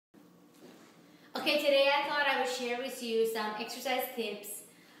Okay, today I thought I would share with you some exercise tips.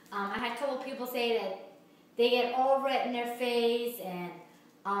 I had a couple people say that they get all red in their face and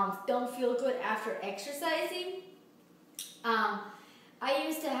don't feel good after exercising. I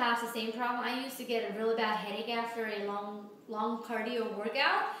used to have the same problem. I used to get a really bad headache after a long cardio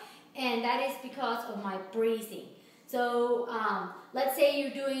workout, and that is because of my breathing. So let's say you're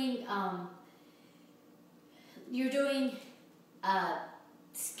doing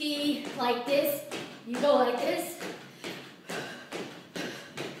ski like this. You go like this.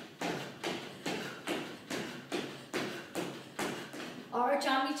 Or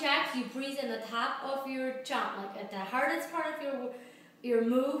jumping jacks, you breathe in the top of your jump, like at the hardest part of your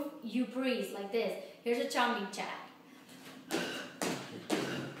move, you breathe like this. Here's a jumping jack.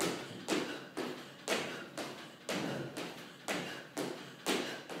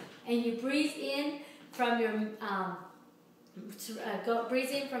 And you breathe in from your breathe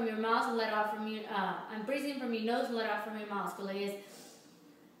in from your mouth and let out from your and breathe in from your nose and let out from your mouth. Go like this.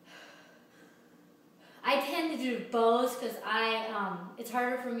 I tend to do both because it's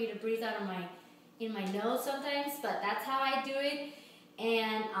harder for me to breathe out of in my nose sometimes, but that's how I do it.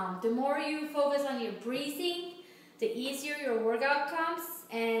 And the more you focus on your breathing, the easier your workout comes,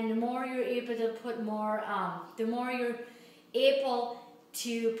 and the more you're able to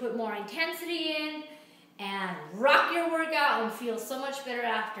put more intensity in and rock your workout and feel so much better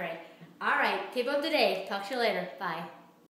after it. All right, tip of the day. Talk to you later. Bye.